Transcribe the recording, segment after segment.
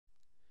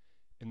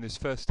In this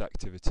first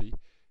activity,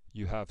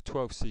 you have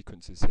 12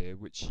 sequences here,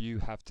 which you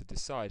have to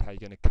decide how you're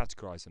going to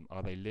categorize them.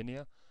 Are they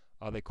linear,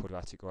 are they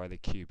quadratic, or are they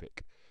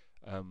cubic?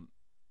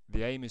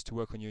 The aim is to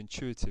work on your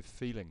intuitive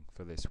feeling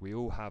for this. We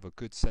all have a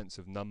good sense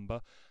of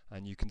number,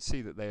 and you can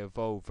see that they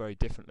evolve very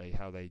differently,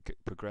 how they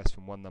progress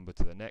from one number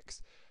to the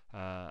next.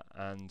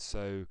 And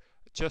so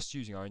just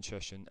using our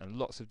intuition and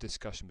lots of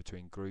discussion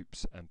between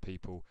groups and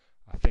people,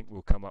 I think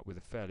we'll come up with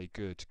a fairly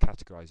good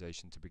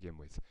categorization to begin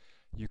with.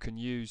 You can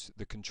use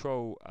the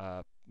control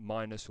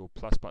minus or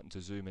plus button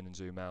to zoom in and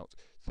zoom out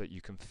so that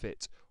you can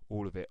fit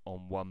all of it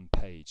on one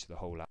page, the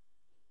whole app.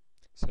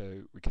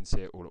 So we can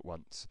see it all at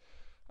once.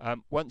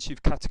 Once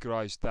you've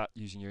categorized that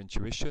using your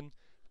intuition,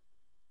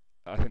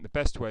 I think the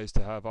best way is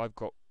to have, I've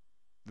got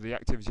the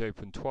activity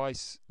open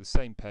twice, the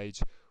same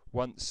page,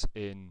 once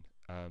in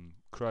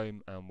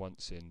Chrome and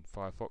once in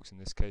Firefox. In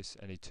this case,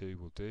 any two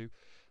will do.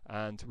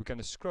 And we're going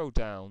to scroll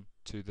down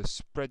to the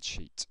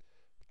spreadsheet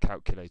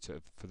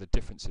calculator for the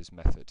differences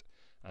method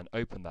and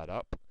open that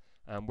up.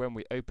 And when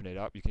we open it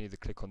up, you can either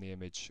click on the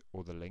image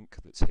or the link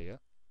that's here.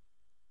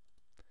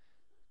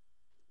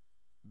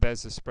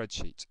 There's the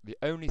spreadsheet. The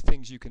only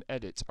things you can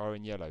edit are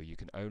in yellow. You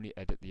can only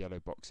edit the yellow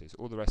boxes.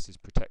 All the rest is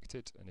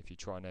protected, and if you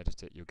try and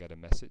edit it, you'll get a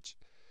message.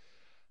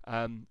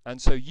 And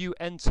so you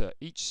enter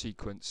each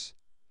sequence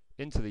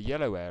into the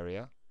yellow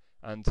area,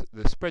 and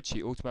the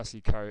spreadsheet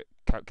automatically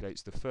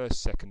calculates the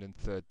first, second, and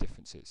third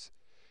differences.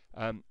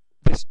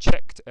 This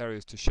checked area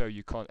is to show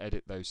you can't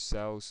edit those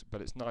cells,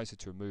 but it's nicer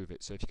to remove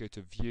it. So if you go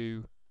to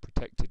View,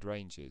 Protected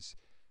Ranges,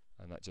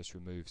 and that just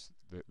removes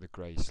the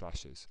grey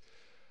slashes.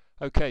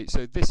 Okay,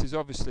 so this is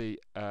obviously,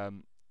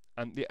 and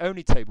the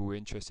only table we're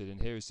interested in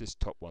here is this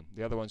top one.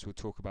 The other ones we'll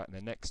talk about in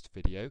the next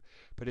video.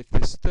 But if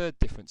this third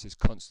difference is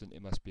constant,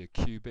 it must be a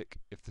cubic.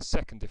 If the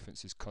second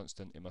difference is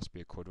constant, it must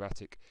be a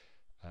quadratic,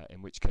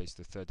 in which case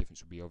the third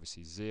difference will be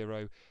obviously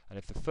 0. And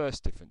if the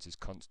first difference is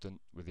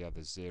constant with the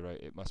others 0,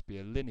 it must be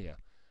a linear.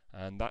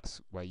 And that's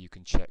where you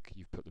can check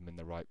you've put them in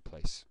the right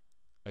place.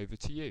 Over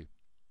to you.